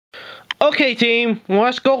Okay, team,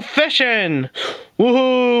 let's go fishing.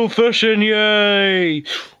 Woohoo, fishing, yay.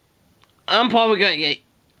 I'm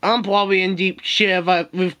probably in deep shit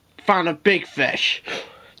if we've found a big fish.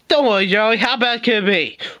 Don't worry, Joey, how bad can it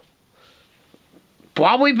be?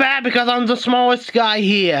 Probably bad because I'm the smallest guy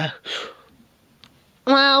here.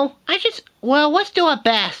 Well, let's do our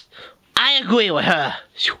best. I agree with her.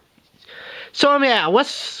 So yeah,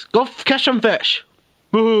 let's go catch some fish.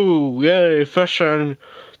 Woohoo, yay, fishing.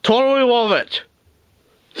 Totally love it.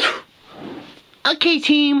 Okay,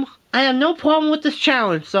 team, I have no problem with this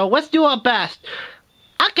challenge, so let's do our best.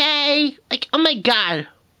 Okay, oh my god.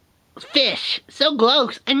 Fish, so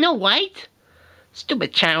gross, and no white?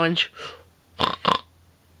 Stupid challenge.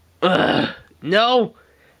 No,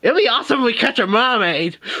 it'd be awesome if we catch a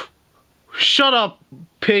mermaid. Shut up,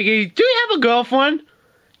 piggy. Do you have a girlfriend?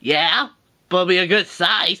 Yeah, but be a good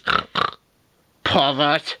size.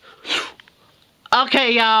 Pervert.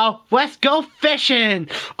 Okay, y'all, let's go fishing.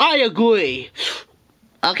 I agree.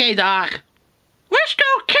 Okay, Doc. Let's go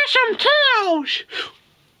catch some tails.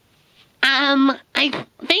 I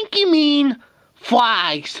think you mean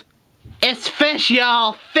flags. It's fish,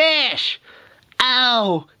 y'all. Fish.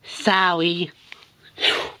 Oh, sorry.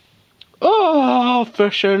 Oh,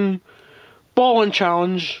 fishing. Bowling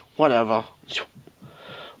challenge. Whatever.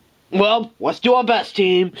 Well, let's do our best,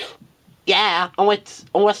 team. Yeah,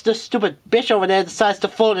 unless this stupid bitch over there decides to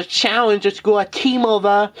follow the challenge and screw our team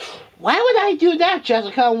over. Why would I do that,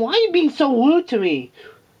 Jessica? Why are you being so rude to me?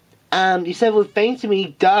 You said rude things to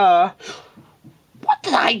me, duh. What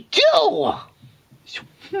did I do?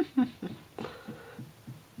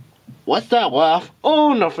 What's that laugh?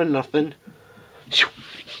 Oh, nothing.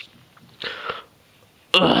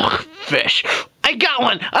 Ugh, fish. I got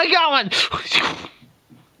one!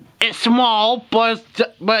 It's small, but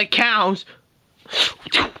it counts.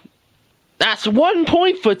 That's 1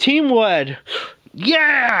 point for Team Red.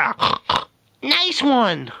 Yeah! Nice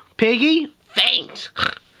one, Piggy. Thanks.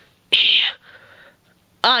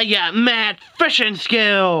 I got mad fishing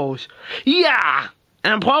skills. Yeah!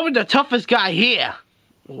 And I'm probably the toughest guy here.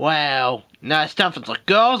 Well, not as tough as the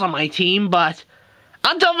girls on my team, but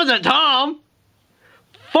I'm tougher than Tom.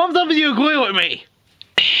 Thumbs up if you agree with me.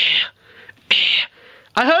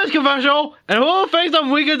 I heard his commercial, and whoever thinks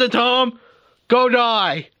I'm weaker than Tom, go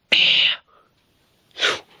die.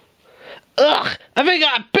 Ugh, I think I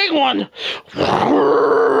got a big one.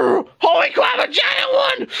 Holy crap, a giant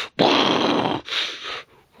one.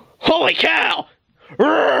 Holy cow.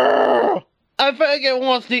 I think it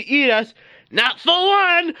wants to eat us. Not for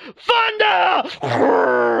one. Thunder.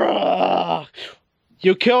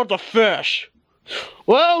 You killed the fish.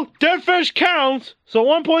 Well, dead fish counts, so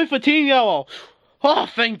 1 point for Team Yellow. Oh,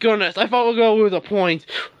 thank goodness. I thought we were going to lose a point.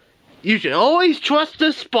 You should always trust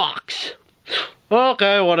this box.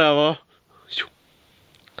 Okay, whatever.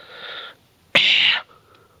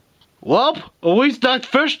 Well, at least that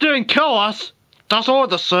fish didn't kill us. That's all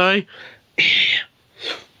to say.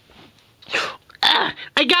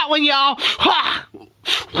 I got one, y'all.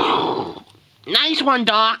 Nice one,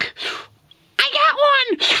 Doc. I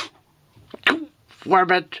got one.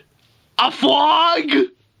 Rabbit. A frog?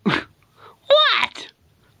 What?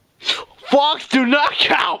 Frogs do not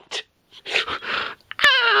count.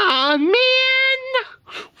 Ah, man.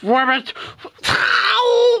 Rabbit.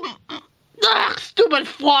 Ugh, stupid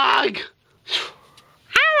frog.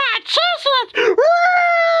 Alright, chestnut.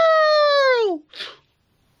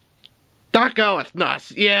 That guy was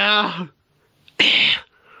nuts, yeah.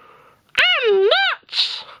 I'm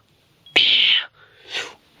nuts.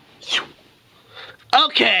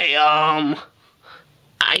 Okay, I'm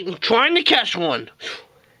trying to catch one.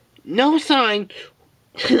 No sign.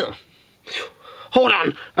 Hold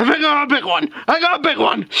on. I think I got a big one. I got a big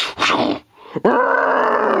one.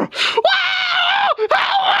 Wow! Help me!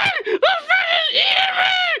 The fish is eating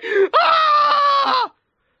me! Ah!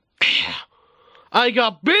 I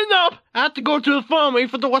got beaten up. I had to go to the infirmary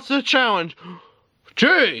for the rest of the challenge.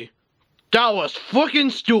 Gee, that was fucking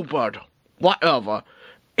stupid. Whatever.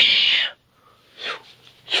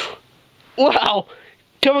 Wow.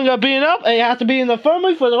 Kevin got beaten up and he had to be in the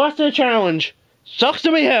infirmary for the rest of the challenge. Sucks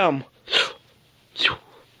to be him.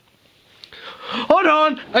 Hold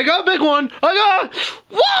on, I got a big one. I got.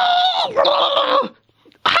 Whoa!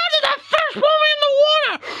 How did that fish pull me in the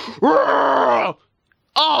water?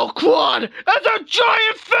 Oh, crud! That's a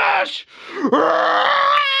giant fish!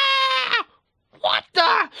 What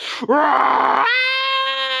the?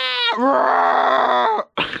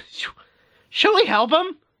 Shall we help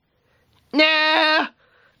him? Nah.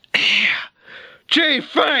 Gee,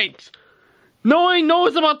 thanks. No one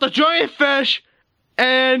knows about the giant fish,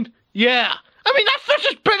 and yeah. I mean, that fish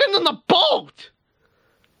is bigger than the boat.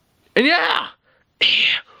 And yeah!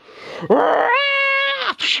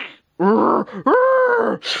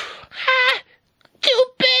 Too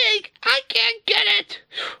big! I can't get it!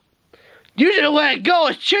 You should let it go.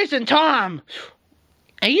 It's chasing Tom.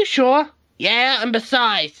 Are you sure? Yeah, and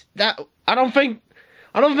besides, I don't think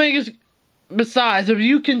it's. Besides, if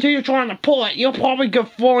you continue trying to pull it, you'll probably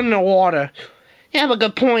get thrown in the water. You have a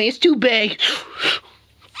good point. It's too big.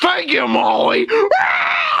 Thank you, Molly.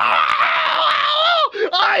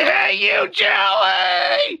 I hate you,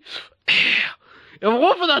 Jelly. If it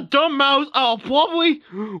weren't for that dumb mouse, I'll probably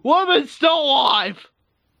would have been still alive.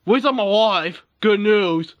 At least I'm alive. Good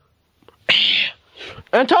news.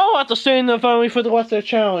 And Tom has to stay in the family for the rest of the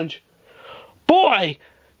challenge. Boy,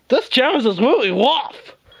 this challenge is really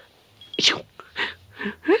rough.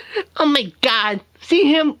 Oh my god.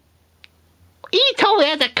 See him? He totally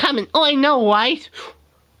has it coming. Oh, I know, right?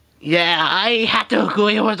 Yeah, I have to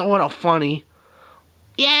agree it was a little funny.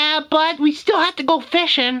 Yeah, but we still have to go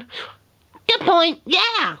fishing. Good point,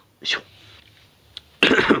 yeah.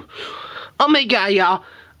 Oh my god, y'all.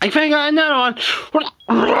 I think I got another one. Is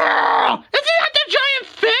that the giant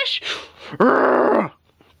fish?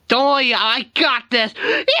 Don't worry, I got this.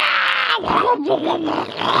 Yeah!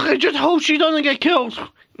 I just hope she doesn't get killed.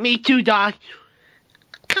 Me too, Doc.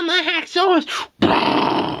 Come on, Hacksaws.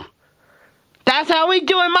 That's how we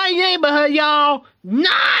do in my neighborhood, y'all.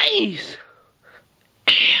 Nice!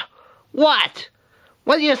 What?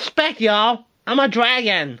 What do you expect, y'all? I'm a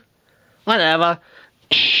dragon. Whatever.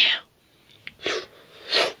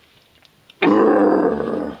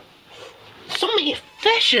 So many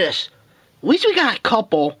fishes. At least we got a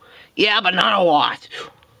couple. Yeah, but not a lot.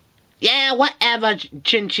 Yeah, whatever,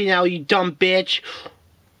 Chinchino, you dumb bitch.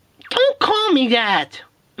 Don't call me that.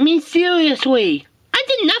 I mean, seriously. I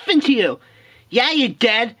did nothing to you. Yeah, you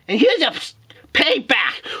did. And here's a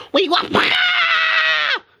payback. Wait, what?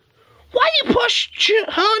 Ah! Why you push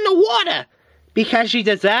her in the water? Because she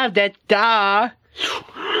deserved it, duh.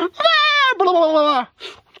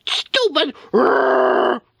 Stupid.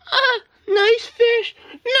 Nice fish.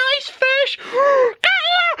 Nice fish.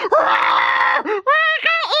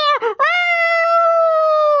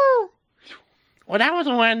 Well, that was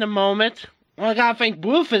a random moment. Well, I gotta thank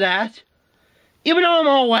Blue for that. Even though I'm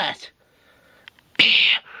all wet. I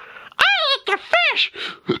like the fish.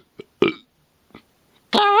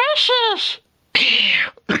 Delicious.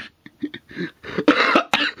 I'm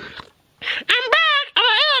back. I'm a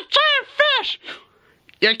giant fish.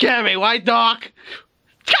 You kidding me, right, Doc?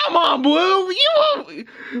 Come on, Blue. You have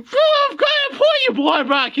got to put your boy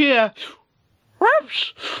back here.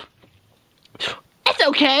 Whoops. It's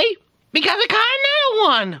okay, because I caught another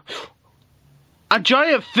one. A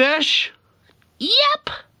giant fish? Yep.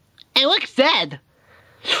 It looks dead.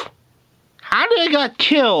 How did it get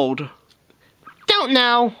killed? Don't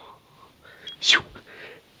know.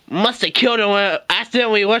 Must have killed him when it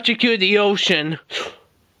accidentally electrocuted the ocean.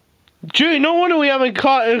 Gee, no wonder we haven't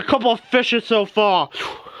caught a couple of fishes so far.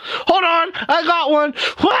 Hold on, I got one.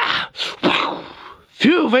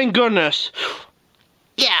 Phew, thank goodness.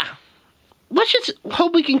 Yeah, let's just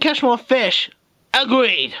hope we can catch more fish.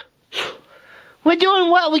 Agreed. We're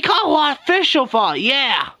doing well. We caught a lot of fish so far.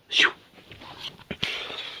 Yeah.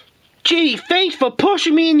 Gee, thanks for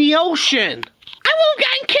pushing me in the ocean. I won't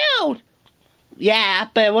get killed. Yeah,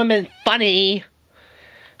 but it would have been funny.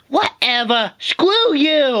 Whatever. Screw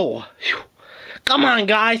you. Come on,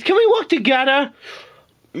 guys. Can we work together?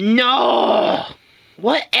 No.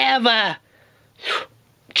 Whatever.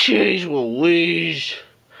 Jeez Louise.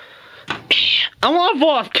 I want to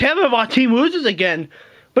vote if Kevin of our team loses again.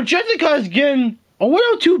 But Jessica is getting a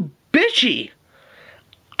little too bitchy.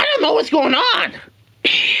 I don't know what's going on.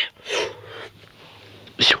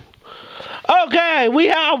 Okay, we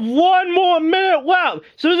have 1 more minute left.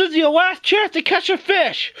 So this is your last chance to catch a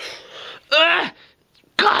fish.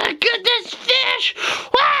 Gotta get this fish.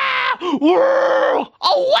 Ah! Whoa!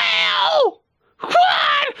 A whale!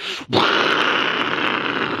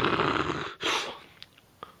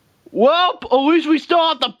 Well, at least we still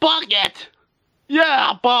have the bucket.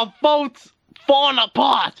 Yeah, but our boat's falling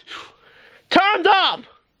apart. Time's up.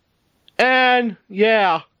 And,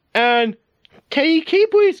 yeah. And, can you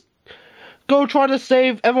please go try to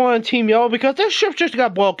save everyone on Team Yellow? Because their ship just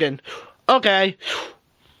got broken. Okay.